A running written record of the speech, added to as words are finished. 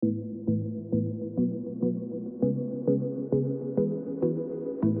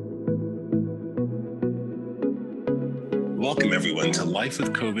Welcome, everyone, to Life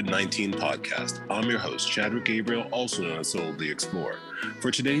with COVID-19 podcast. I'm your host, Chadwick Gabriel, also known as Soul the Explorer.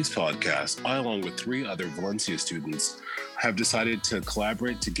 For today's podcast, I, along with 3 other Valencia students, have decided to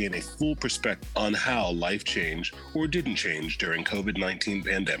collaborate to gain a full perspective on how life changed or didn't change during COVID-19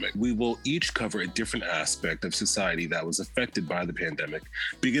 pandemic. We will each cover a different aspect of society that was affected by the pandemic,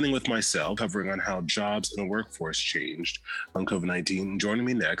 beginning with myself, covering on how jobs and the workforce changed on COVID-19. Joining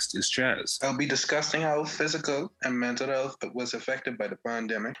me next is Chaz. I'll be discussing how physical and mental health was affected by the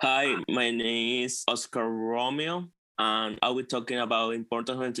pandemic. Hi, my name is Oscar Romeo, and I'll be talking about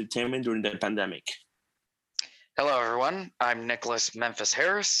importance of entertainment during the pandemic. Hello, everyone. I'm Nicholas Memphis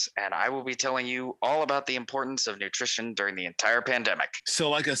Harris, and I will be telling you all about the importance of nutrition during the entire pandemic. So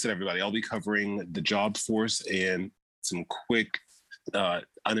like I said, everybody, I'll be covering the job force and some quick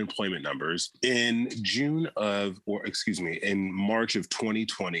unemployment numbers. In March of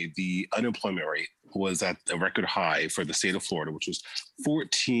 2020, the unemployment rate was at a record high for the state of Florida, which was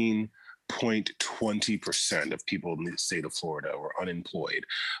 14.20% of people in the state of Florida were unemployed.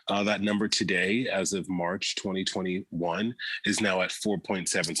 That number today, as of March 2021, is now at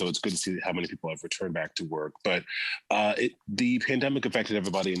 4.7. So it's good to see how many people have returned back to work. But the pandemic affected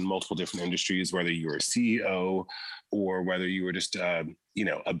everybody in multiple different industries, whether you were a CEO or whether you were just a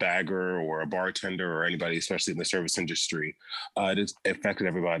bagger or a bartender or anybody, especially in the service industry. It has affected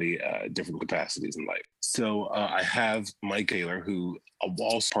everybody different capacities in life. So I have Mike Gaylor, who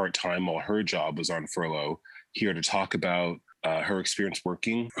was part-time while her job was on furlough, here to talk about her experience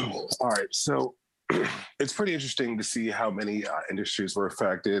working. All right, so it's pretty interesting to see how many industries were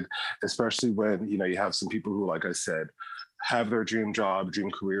affected, especially when you have some people who, like I said, have their dream job, dream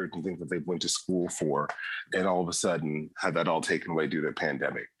career, and things that they went to school for, and all of a sudden had that all taken away due to the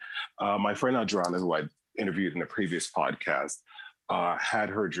pandemic. My friend Adriana, who I interviewed in a previous podcast, had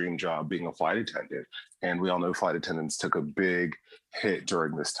her dream job being a flight attendant. And we all know flight attendants took a big hit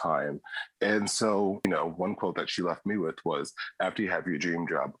during this time. And so, one quote that she left me with was, after you have your dream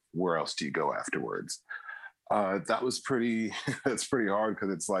job, where else do you go afterwards? That was that's pretty hard,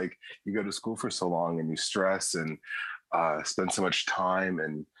 because it's like you go to school for so long and you stress and spend so much time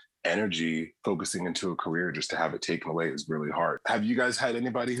and energy focusing into a career just to have it taken away is really hard. Have you guys had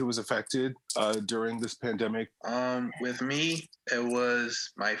anybody who was affected during this pandemic? With me, it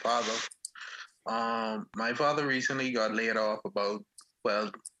was my father. My father recently got laid off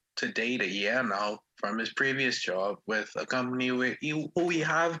to date a year now from his previous job with a company who we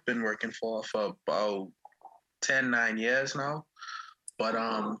have been working for about 9 years now. But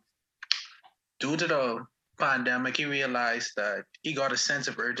due to the pandemic, he realized that he got a sense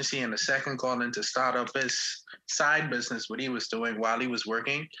of urgency and a second calling to start up his side business, what he was doing while he was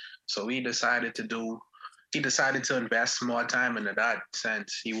working. So he decided to invest more time into that,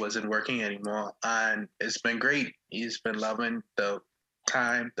 since he wasn't working anymore. And it's been great. He's been loving the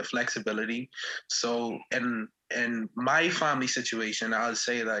time, the flexibility. So in my family situation, I would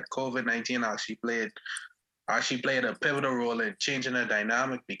say that COVID-19 actually played a pivotal role in changing the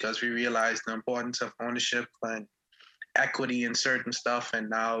dynamic, because we realized the importance of ownership and equity in certain stuff. And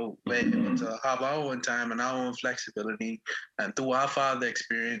now we're able to have our own time and our own flexibility. And through my father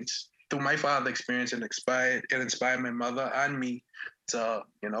experience, it inspired my mother and me to,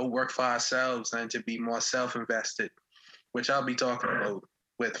 work for ourselves and to be more self-invested, which I'll be talking about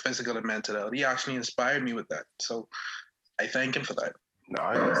with physical and mental health. He actually inspired me with that. So I thank him for that.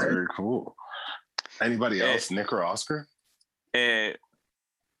 Nice, very cool. Anybody else, Nick or Oscar? In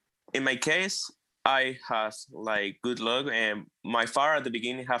my case, I had good luck, and my father at the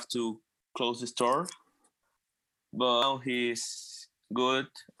beginning have to close the store, but now he's good.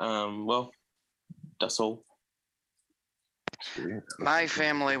 That's all. My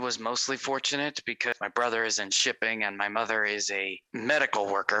family was mostly fortunate because my brother is in shipping and my mother is a medical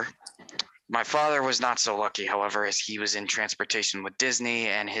worker. My father was not so lucky, however, as he was in transportation with Disney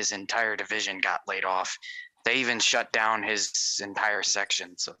and his entire division got laid off. They even shut down his entire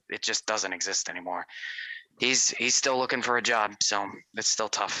section, so it just doesn't exist anymore. He's still looking for a job, so it's still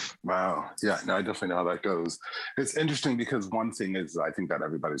tough. Wow. Yeah, no, I definitely know how that goes. It's interesting because one thing is, I think that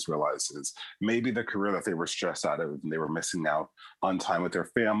everybody's realized is maybe the career that they were stressed out of and they were missing out on time with their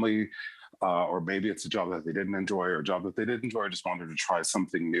family, or maybe it's a job that they didn't enjoy, or a job that they did enjoy, just wanted to try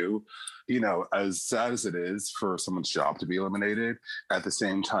something new. As sad as it is for someone's job to be eliminated, at the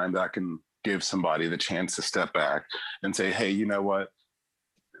same time, that can give somebody the chance to step back and say, hey, you know what?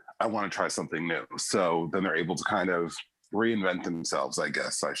 I want to try something new. So then they're able to kind of reinvent themselves, I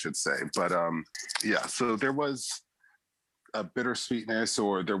guess I should say. But so there was a bittersweetness,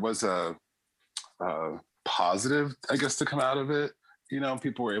 or there was a positive, I guess, to come out of it.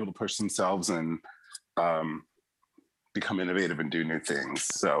 People were able to push themselves and become innovative and do new things.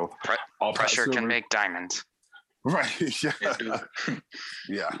 So Pre- I'll pass Pressure it can over- make diamonds. Right. Yeah. It do.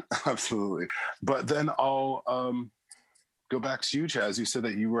 Yeah, absolutely. But then I'll go back to you, Chaz. You said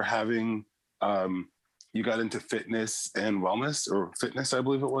that you were having, you got into fitness and wellness, or fitness, I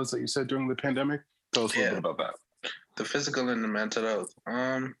believe it was, that you said during the pandemic. Tell us a little Yeah. bit about that. The physical and the mental health.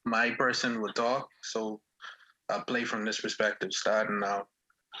 My person would talk, so I'll play from this perspective starting now.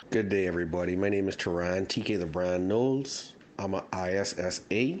 Good day, everybody. My name is Teran TK the Brand Knowles. I'm a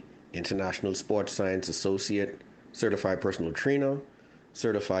ISSA, International Sports Science Associate, Certified Personal Trainer,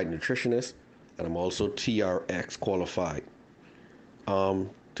 Certified Nutritionist, and I'm also TRX qualified.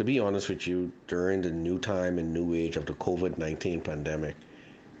 To be honest with you, during the new time and new age of the COVID-19 pandemic,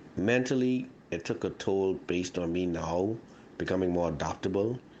 mentally, it took a toll based on me now becoming more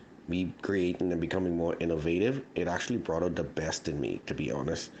adaptable, me creating and becoming more innovative. It actually brought out the best in me, to be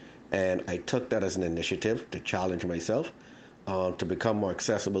honest. And I took that as an initiative to challenge myself, to become more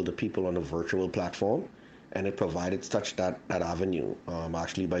accessible to people on a virtual platform. And it provided such that avenue,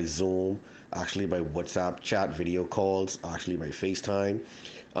 actually by Zoom, actually by WhatsApp chat, video calls, actually by FaceTime.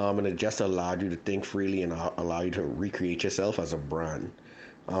 And it just allowed you to think freely and allow you to recreate yourself as a brand.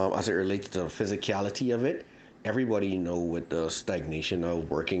 As it relates to the physicality of it, everybody know with the stagnation of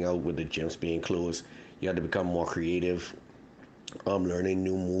working out with the gyms being closed, you had to become more creative, learning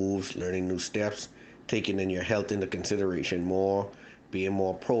new moves, learning new steps, taking in your health into consideration more, being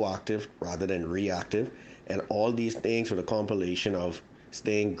more proactive rather than reactive. And all these things with a compilation of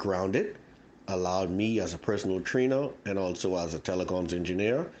staying grounded allowed me as a personal trainer and also as a telecoms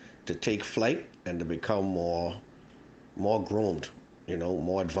engineer to take flight and to become more groomed,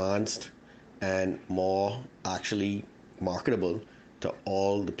 more advanced and more actually marketable to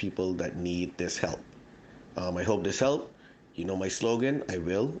all the people that need this help. I hope this helped. You know my slogan, I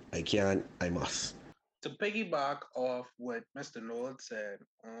will, I can, I must. To piggyback off what Mr. Noel said,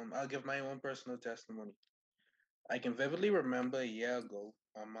 I'll give my own personal testimony. I can vividly remember a year ago,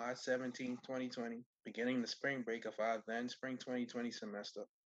 on March 17, 2020, beginning the spring break of our then spring 2020 semester.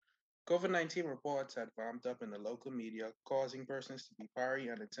 COVID-19 reports had ramped up in the local media, causing persons to be wary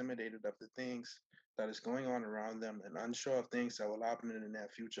and intimidated of the things that is going on around them and unsure of things that will happen in the near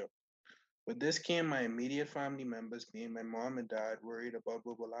future. With this came my immediate family members, being my mom and dad, worried about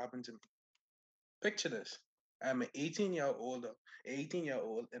what will happen to me. Picture this. I'm an 18-year-old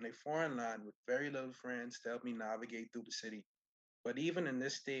in a foreign land with very little friends to help me navigate through the city. But even in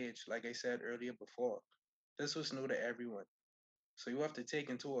this stage, like I said earlier before, this was new to everyone. So you have to take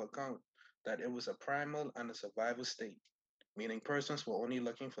into account that it was a primal and a survival state, meaning persons were only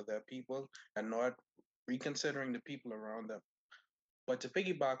looking for their people and not reconsidering the people around them. But to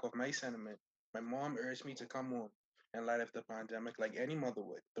piggyback off my sentiment, my mom urged me to come home in light of the pandemic like any mother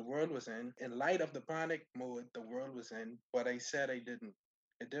would. The world was in light of the panic mode the world was in, but I said I didn't.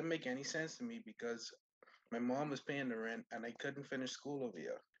 It didn't make any sense to me because my mom was paying the rent and I couldn't finish school over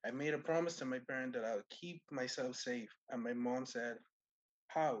here. I made a promise to my parent that I would keep myself safe, and my mom said,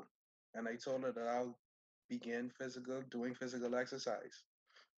 "How?" And I told her that I'll begin doing physical exercise.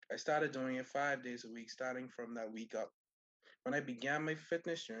 I started doing it 5 days a week, starting from that week up. When I began my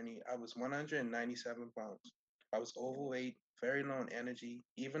fitness journey, I was 197 pounds. I was overweight, very low on energy,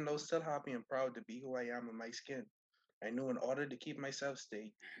 even though still happy and proud to be who I am in my skin. I knew in order to keep myself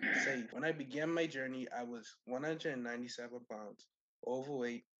safe. When I began my journey, I was 197 pounds,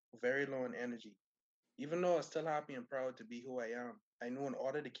 overweight, very low on energy. Even though I was still happy and proud to be who I am, I knew in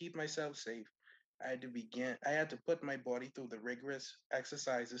order to keep myself safe, I had to put my body through the rigorous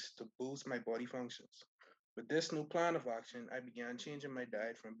exercises to boost my body functions. With this new plan of action, I began changing my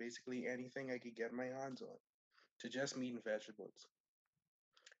diet from basically anything I could get my hands on to just meat and vegetables.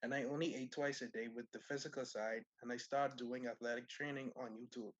 And I only ate twice a day with the physical side, and I started doing athletic training on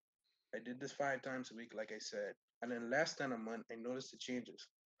YouTube. I did this 5 times a week, like I said, and in less than a month, I noticed the changes.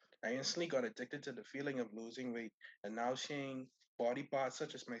 I instantly got addicted to the feeling of losing weight, and now seeing body parts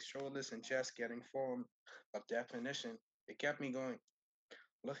such as my shoulders and chest getting form of definition, it kept me going.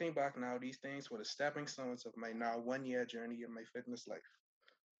 Looking back now, these things were the stepping stones of my now 1 year journey in my fitness life.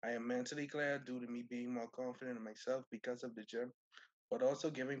 I am mentally clear due to me being more confident in myself because of the gym, but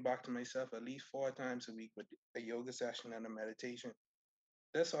also giving back to myself at least 4 times a week with a yoga session and a meditation.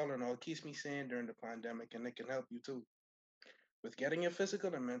 This all in all keeps me sane during the pandemic, and it can help you too. With getting your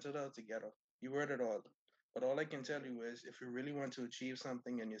physical and mental health together, you heard it all. But all I can tell you is if you really want to achieve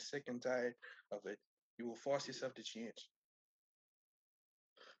something and you're sick and tired of it, you will force yourself to change.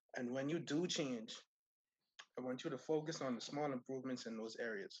 And when you do change, I want you to focus on the small improvements in those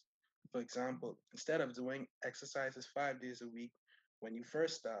areas. For example, instead of doing exercises 5 days a week when you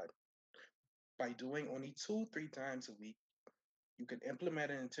first start, by doing only 2, 3 times a week, you can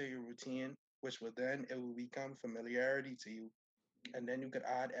implement it into your routine, which will then it will become familiarity to you. And then you could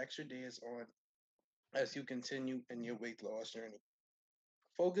add extra days on as you continue in your weight loss journey.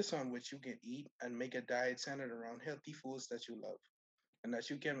 Focus on what you can eat and make a diet centered around healthy foods that you love and that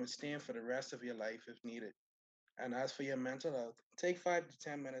you can withstand for the rest of your life if needed. And as for your mental health, take 5 to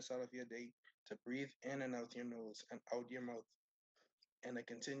 10 minutes out of your day to breathe in and out your nose and out your mouth in a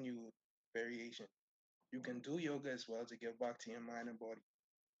continued variation. You can do yoga as well to give back to your mind and body.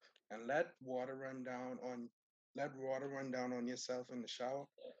 And let water run down on yourself in the shower.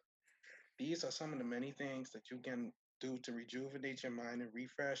 These are some of the many things that you can do to rejuvenate your mind and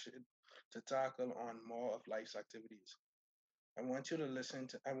refresh it to tackle on more of life's activities. I want you to listen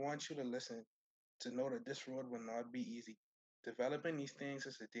to know that this road will not be easy. Developing these things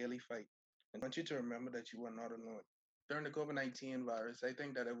is a daily fight. And I want you to remember that you are not alone. During the COVID-19 virus, I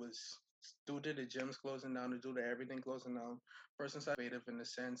think that it was due to the gyms closing down, due to everything closing down. Persons are innovative in the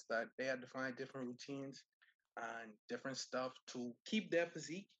sense that they had to find different routines and different stuff to keep their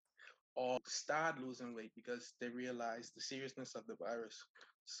physique or start losing weight because they realized the seriousness of the virus.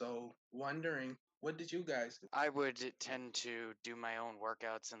 So, wondering, what did you guys do? I would tend to do my own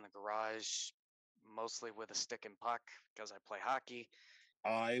workouts in the garage, mostly with a stick and puck because I play hockey.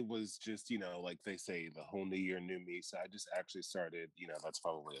 I was just, like they say, the whole new year, new me. So I just actually started, that's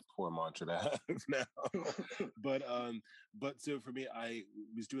probably a poor mantra to have now. But so for me, I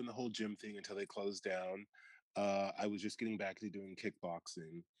was doing the whole gym thing until they closed down. I was just getting back to doing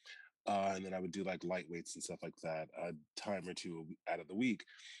kickboxing. And then I would do like light weights and stuff like that a time or two out of the week.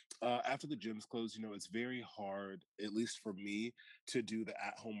 After the gyms closed, it's very hard, at least for me, to do the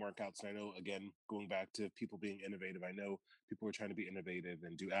at-home workouts. And I know, again, going back to people being innovative, I know people are trying to be innovative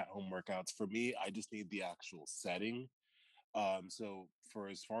and do at-home workouts. For me, I just need the actual setting. So for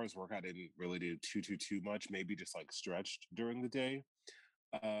as far as workout, I didn't really do too much. Maybe just like stretched during the day,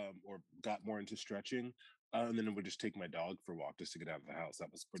 or got more into stretching. And then I would just take my dog for a walk just to get out of the house. That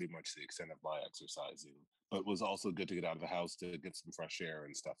was pretty much the extent of my exercising, but was also good to get out of the house to get some fresh air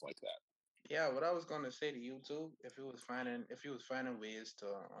and stuff like that. Yeah, what I was gonna say to you too, if you was finding ways to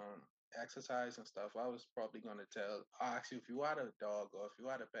exercise and stuff, I was probably gonna ask you if you had a dog or if you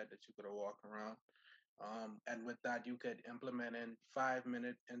had a pet that you could walk around. And with that, you could implement in 5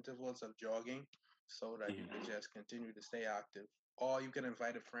 minute intervals of jogging so that you could just continue to stay active. Or you can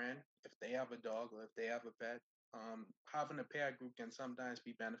invite a friend if they have a dog or if they have a pet. Having a pair group can sometimes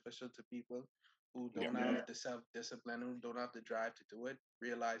be beneficial to people who don't have the self discipline, who don't have the drive to do it,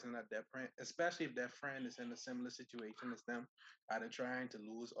 realizing that their friend, especially if their friend is in a similar situation as them, either trying to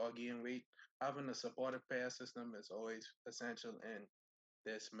lose or gain weight, having a supportive pair system is always essential in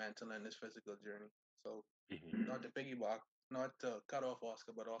this mental and this physical journey. So, not to piggyback, not to cut off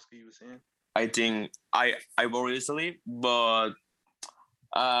Oscar, but Oscar, you were saying? I think I borrow easily, but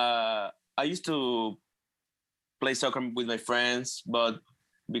I used to play soccer with my friends, but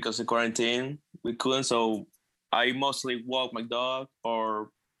because of quarantine, we couldn't. So I mostly walk my dog, or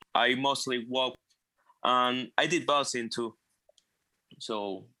I mostly walk, and I did boxing too.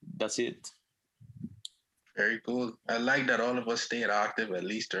 So that's it. Very cool. I like that all of us stayed active at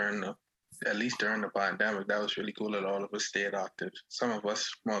least during the pandemic. That was really cool that all of us stayed active. Some of us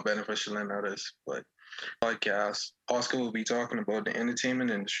more beneficial than others, but podcast. Oscar will be talking about the entertainment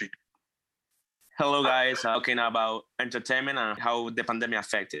industry. Hello, guys. Talking about entertainment and how the pandemic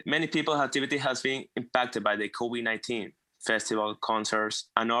affected. Many people's activity has been impacted by the COVID-19. Festival, concerts,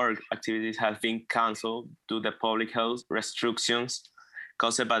 and other activities have been canceled due to public health restrictions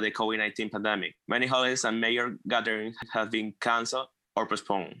caused by the COVID-19 pandemic. Many holidays and major gatherings have been canceled or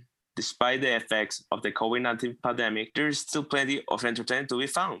postponed. Despite the effects of the COVID-19 pandemic, there is still plenty of entertainment to be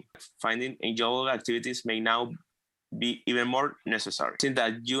found. Finding enjoyable activities may now be even more necessary. Things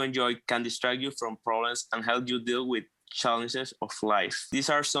that you enjoy can distract you from problems and help you deal with challenges of life. These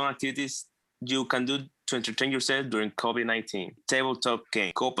are some activities you can do to entertain yourself during COVID-19. Tabletop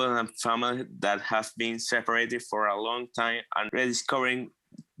game. Couples and families that have been separated for a long time and rediscovering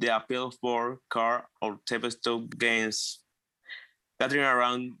the appeal of board, card, or tabletop games. Gathering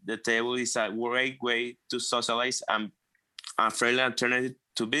around the table is a great way to socialize and a friendly alternative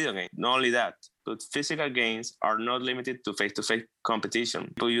to video games. Not only that, but physical games are not limited to face-to-face competition.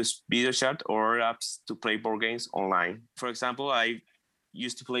 People use video chat or apps to play board games online. For example, I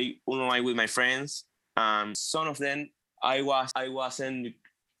used to play online with my friends. Some of them I wasn't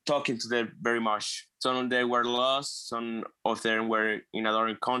talking to them very much. Some of them were lost. Some of them were in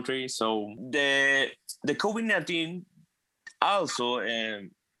another country. So the COVID-19 also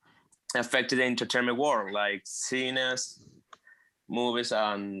affected the entertainment world, like cinemas, movies,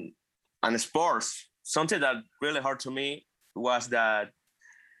 and And sports, something that really hurt to me was that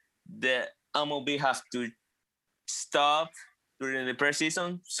the MLB has to stop during the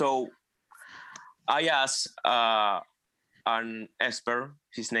preseason. So I asked an expert.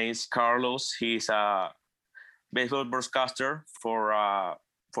 His name is Carlos. He's a baseball broadcaster for a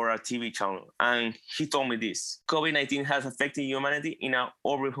TV channel, and he told me this: COVID-19 has affected humanity in an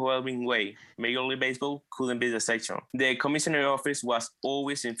overwhelming way. Major League Baseball couldn't be the exception. The commissioner office was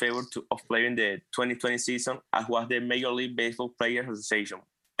always in favor of playing the 2020 season, as was the Major League Baseball Players Association,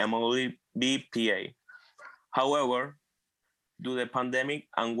 MLBPA. However, due to the pandemic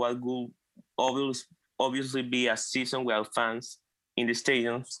and what would obviously be a season without fans in the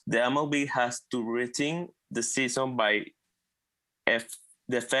stadiums, the MLB has to rethink the season by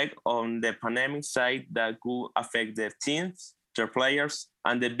the effect on the pandemic side that could affect the teams, their players,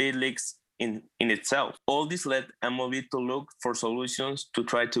 and the big leagues in itself. All this led MLB to look for solutions to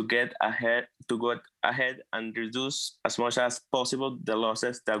try to get ahead and reduce as much as possible the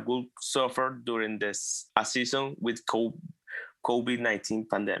losses that would suffer during a season with COVID-19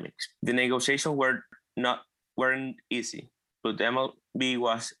 pandemic. The negotiations weren't easy, but the MLB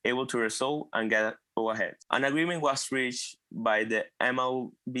was able to resolve and go ahead. An agreement was reached by the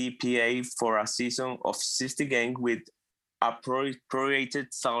MLBPA for a season of 60 games with prorated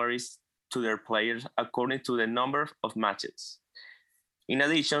salaries to their players according to the number of matches. In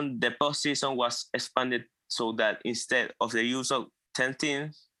addition, the postseason was expanded so that instead of the usual 10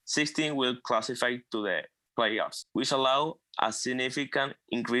 teams, 16 will classify to the playoffs, which allow a significant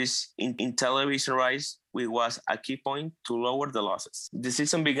increase in television rights, which was a key point to lower the losses. The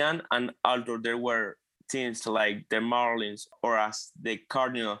season began, and although there were teams like the Marlins or as the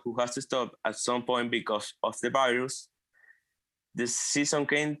Cardinals who has to stop at some point because of the virus, the season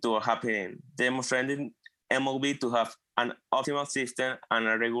came to a happy end, demonstrating MLB to have an optimal system and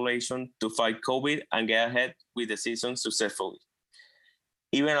a regulation to fight COVID and get ahead with the season successfully,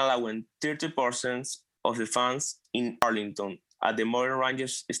 even allowing 30% of the fans in Arlington at the Modern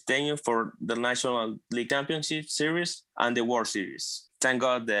Rangers Stadium for the National League Championship Series and the World Series. Thank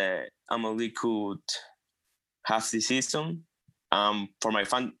God the MLB could have this season. For my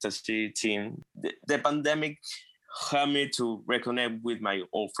fantasy team, the pandemic helped me to reconnect with my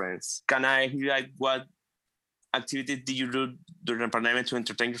old friends. Can I hear like what activity did you do during the pandemic to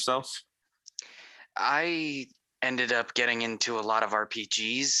entertain yourself? I ended up getting into a lot of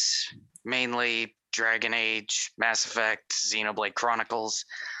RPGs, mainly Dragon Age, Mass Effect, Xenoblade Chronicles.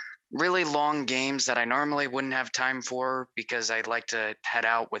 Really long games that I normally wouldn't have time for because I'd like to head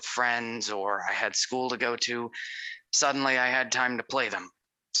out with friends or I had school to go to. Suddenly I had time to play them.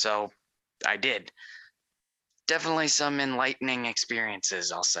 So I did. Definitely some enlightening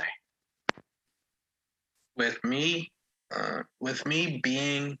experiences, I'll say. With me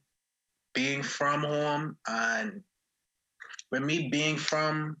being from home and with me being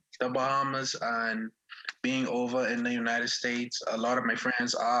from the Bahamas and being over in the United States, a lot of my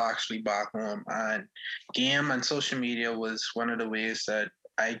friends are actually back home, and game and social media was one of the ways that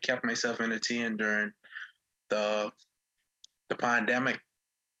I kept myself entertained during the pandemic.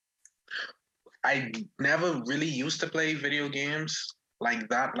 I never really used to play video games like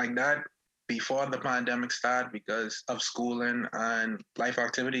that before the pandemic started because of schooling and life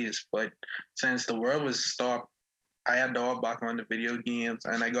activities. But since the world was stopped, I had to hop back on the video games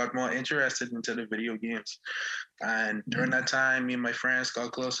and I got more interested into the video games. And during that time, me and my friends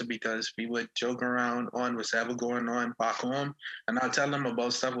got closer because we would joke around on what's ever going on back home. And I'll tell them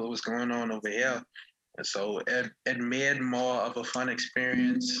about stuff what was going on over here. And so it made more of a fun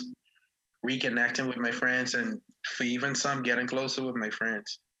experience reconnecting with my friends and for even some getting closer with my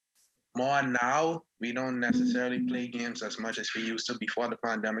friends. More now, we don't necessarily play games as much as we used to before the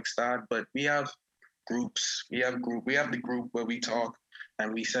pandemic started, but we have groups. We have the group where we talk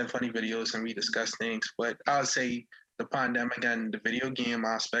and we send funny videos and we discuss things. But I'll say the pandemic and the video game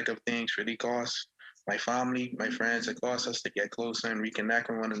aspect of things really caused my family, my friends, it caused us to get closer and reconnect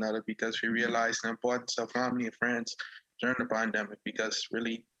with one another because we realized the importance of family and friends during the pandemic because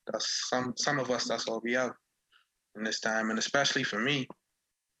really that's some of us, that's all we have in this time. And especially for me,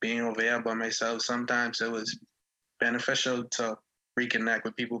 being over here by myself, sometimes it was beneficial to reconnect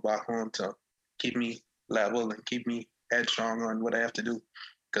with people back home to keep me level and keep me headstrong on what I have to do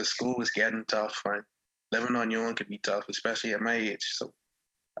because school is getting tough and living on your own can be tough, especially at my age. So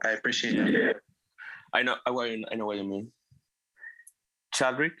I appreciate that. I know what you mean.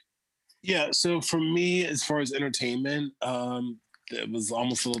 Chadwick? Yeah, so for me, as far as entertainment, it was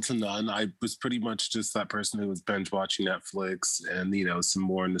almost little to none. I was pretty much just that person who was binge watching Netflix and, some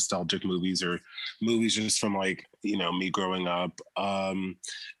more nostalgic movies or movies just from like, me growing up. And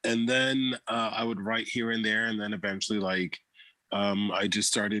then I would write here and there. And then eventually I just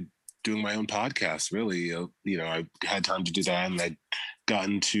started doing my own podcast, really. I had time to do that, and I'd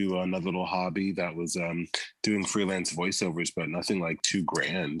gotten to another little hobby that was doing freelance voiceovers, but nothing like too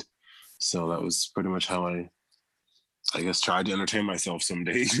grand. So that was pretty much how I guess tried to entertain myself some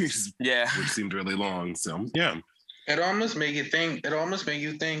days. Yeah. Which seemed really long. So yeah. It almost make you think. It almost make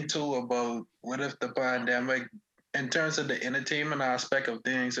you think too about what if the pandemic, in terms of the entertainment aspect of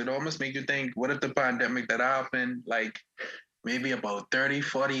things, it almost make you think, what if the pandemic that happened, like maybe about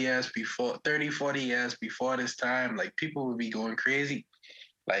 40 years before this time, like people would be going crazy.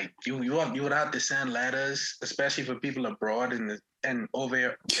 Like you would have to send letters, especially for people abroad and over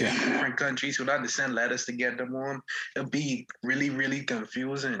in different countries. You would have to send letters to get them on. It'd be really, really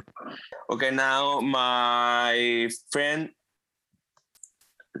confusing. Okay, now my friend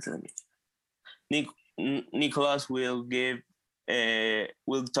Nicholas will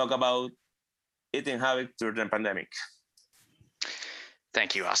talk about eating habits during the pandemic.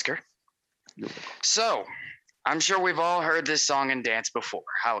 Thank you, Oscar. So, I'm sure we've all heard this song and dance before,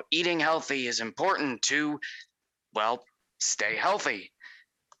 how eating healthy is important to, well, stay healthy.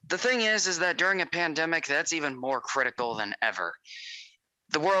 The thing is that during a pandemic, that's even more critical than ever.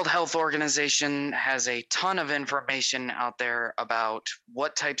 The World Health Organization has a ton of information out there about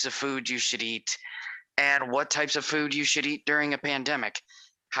what types of food you should eat and what types of food you should eat during a pandemic.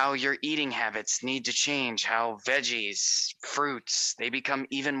 How your eating habits need to change, how veggies, fruits, they become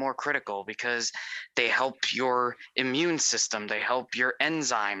even more critical because they help your immune system, they help your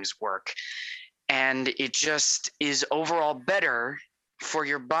enzymes work. And it just is overall better for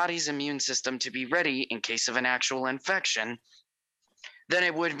your body's immune system to be ready in case of an actual infection than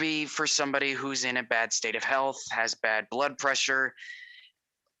it would be for somebody who's in a bad state of health, has bad blood pressure,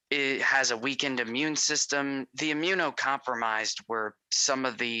 it has a weakened immune system. The immunocompromised were some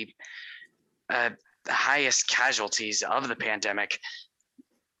of the highest casualties of the pandemic.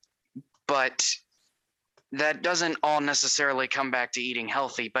 But that doesn't all necessarily come back to eating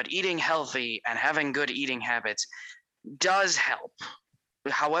healthy. But eating healthy and having good eating habits does help.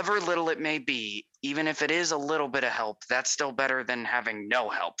 However little it may be, even if it is a little bit of help, that's still better than having no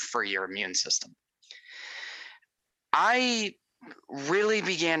help for your immune system. I really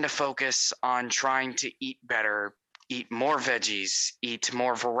began to focus on trying to eat better, eat more veggies, eat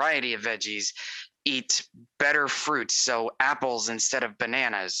more variety of veggies, eat better fruits. So apples instead of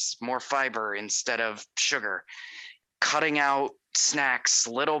bananas, more fiber instead of sugar, cutting out snacks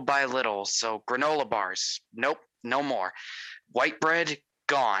little by little. So granola bars, nope, no more. White bread,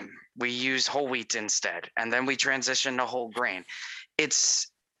 gone. We use whole wheat instead. And then we transition to whole grain. It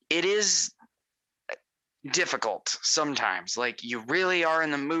is difficult sometimes. Like you really are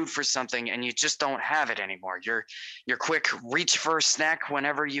in the mood for something and you just don't have it anymore. Your quick reach for a snack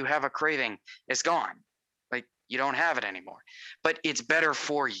whenever you have a craving is gone. Like you don't have it anymore. But it's better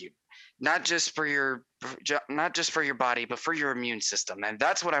for you, not just for your body, but for your immune system. And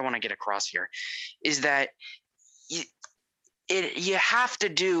that's what I want to get across here, is that you have to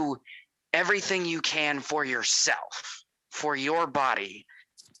do everything you can for yourself, for your body.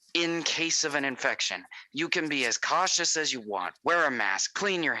 In case of an infection, you can be as cautious as you want, wear a mask,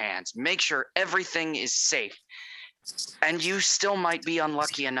 clean your hands, make sure everything is safe, and you still might be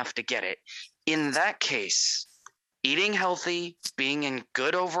unlucky enough to get it. In that case, eating healthy, being in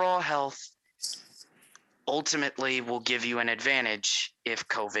good overall health, ultimately will give you an advantage if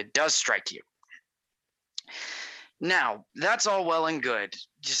COVID does strike you. Now, that's all well and good.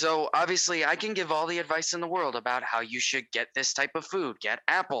 So obviously I can give all the advice in the world about how you should get this type of food, get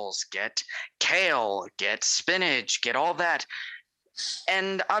apples, get kale, get spinach, get all that.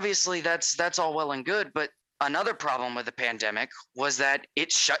 And obviously that's all well and good. But another problem with the pandemic was that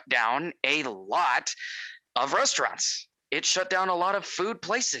it shut down a lot of restaurants. It shut down a lot of food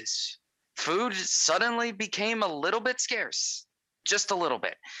places. Food suddenly became a little bit scarce, just a little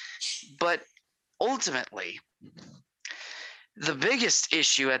bit. But ultimately, the biggest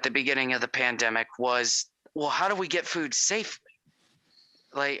issue at the beginning of the pandemic was, well, how do we get food safely?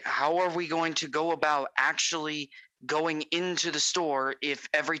 Like, how are we going to go about actually going into the store if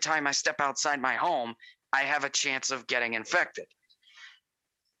every time I step outside my home, I have a chance of getting infected?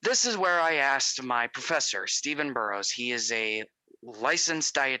 This is where I asked my professor, Stephen Burrows. He is a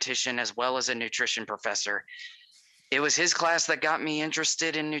licensed dietitian as well as a nutrition professor. It was his class that got me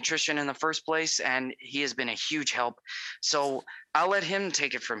interested in nutrition in the first place, and he has been a huge help. So I'll let him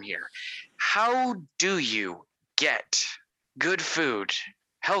take it from here. How do you get good food,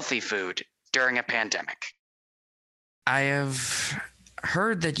 healthy food during a pandemic? I have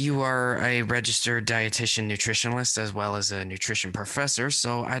heard that you are a registered dietitian nutritionist as well as a nutrition professor,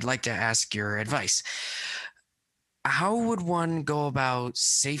 so I'd like to ask your advice. How would one go about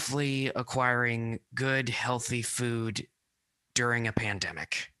safely acquiring good, healthy food during a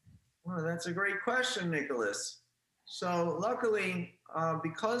pandemic? Well, that's a great question, Nicholas. So luckily,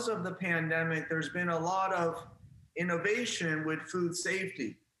 because of the pandemic, there's been a lot of innovation with food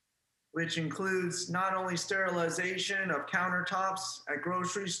safety, which includes not only sterilization of countertops at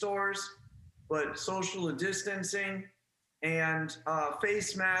grocery stores, but social distancing and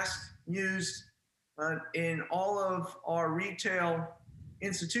face masks used in all of our retail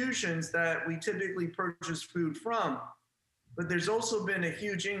institutions that we typically purchase food from. But there's also been a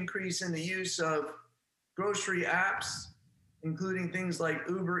huge increase in the use of grocery apps, including things like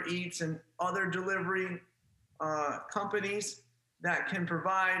Uber Eats and other delivery companies that can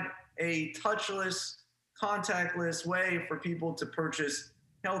provide a touchless, contactless way for people to purchase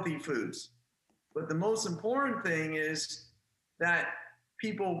healthy foods. But the most important thing is that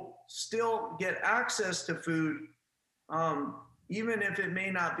people still get access to food, even if it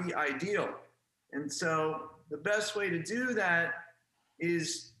may not be ideal. And so the best way to do that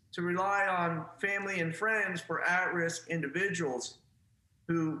is to rely on family and friends for at-risk individuals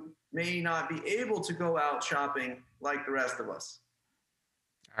who may not be able to go out shopping like the rest of us.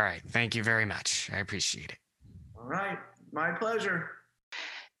 All right. Thank you very much. I appreciate it. All right. My pleasure.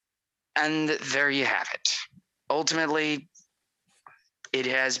 And there you have it. Ultimately, it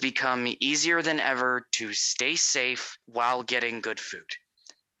has become easier than ever to stay safe while getting good food.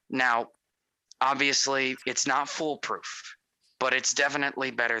 Now, obviously, it's not foolproof, but it's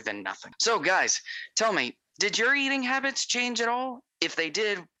definitely better than nothing. So, guys, tell me, did your eating habits change at all? If they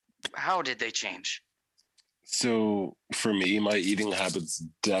did, how did they change? So for me, my eating habits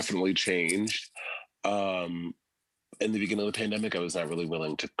definitely changed. In the beginning of the pandemic, I was not really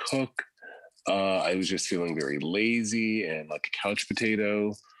willing to cook. I was just feeling very lazy and like a couch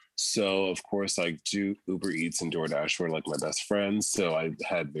potato. So of course, like Uber Eats and DoorDash were like my best friends. So I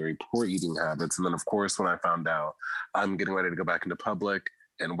had very poor eating habits. And then of course, when I found out I'm getting ready to go back into public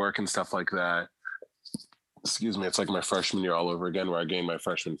and work and stuff like that, excuse me, it's like my freshman year all over again, where I gained my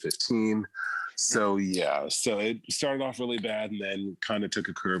freshman 15. So yeah, so it started off really bad and then kind of took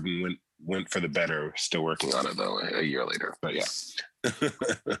a curve and went for the better. Still working on it though, a year later, but yeah.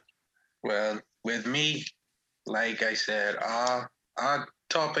 Well, with me, like I said, our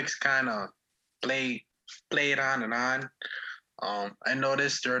topics kind of played on and on. I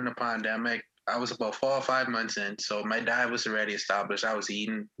noticed during the pandemic, I was about 4 or 5 months in, so my diet was already established. I was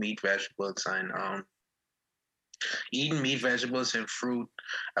eating meat, vegetables, and eating meat, vegetables, and fruit.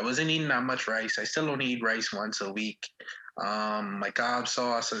 I wasn't eating that much rice. I still only eat rice once a week. My carb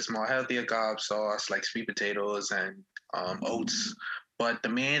sauce is more healthier carb sauce, like sweet potatoes and oats. But the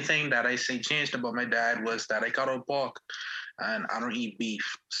main thing that I say changed about my diet was that I cut out pork and I don't eat beef.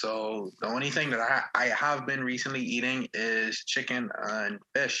 So the only thing that I have been recently eating is chicken and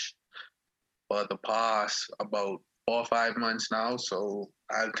fish for the past about 4 or 5 months now. So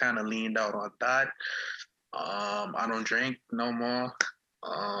I've kind of leaned out on that. I don't drink no more.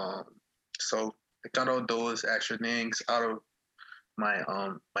 So I cut out those extra things out of my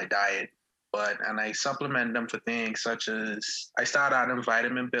my diet. And I supplement them for things such as I start adding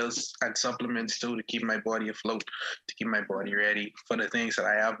vitamin pills and supplements too to keep my body afloat, to keep my body ready for the things that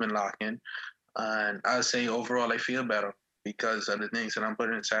I have been lacking. And I'll say overall I feel better because of the things that I'm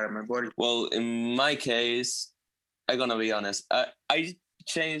putting inside of my body. Well, in my case, I'm gonna be honest. I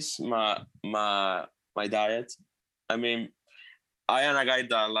changed my diet. I mean, I am a guy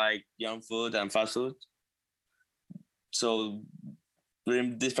that like junk food and fast food. So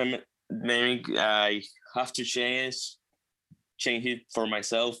during this pandemic, I have to change it for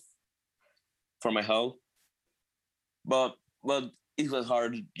myself, for my health. But it was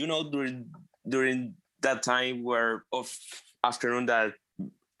hard, during that time where of afternoon, that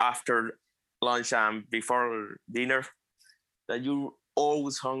after lunch and before dinner, that you're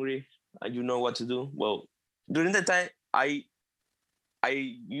always hungry and you know what to do. Well, during that time, I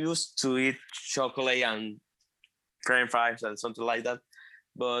used to eat chocolate and French fries and something like that,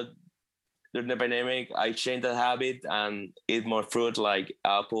 but during the pandemic, I changed that habit and eat more fruit like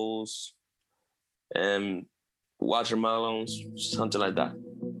apples and watermelons, something like that.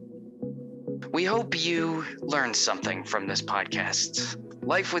 We hope you learned something from this podcast.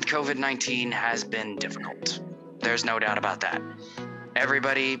 Life with COVID-19 has been difficult. There's no doubt about that.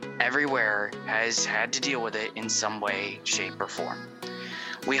 Everybody, everywhere, has had to deal with it in some way, shape, or form.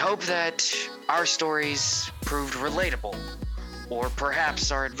 We hope that our stories proved relatable or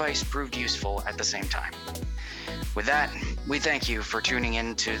perhaps our advice proved useful at the same time. With that, we thank you for tuning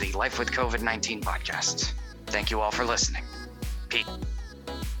in to the Life with COVID-19 podcast. Thank you all for listening. Peace.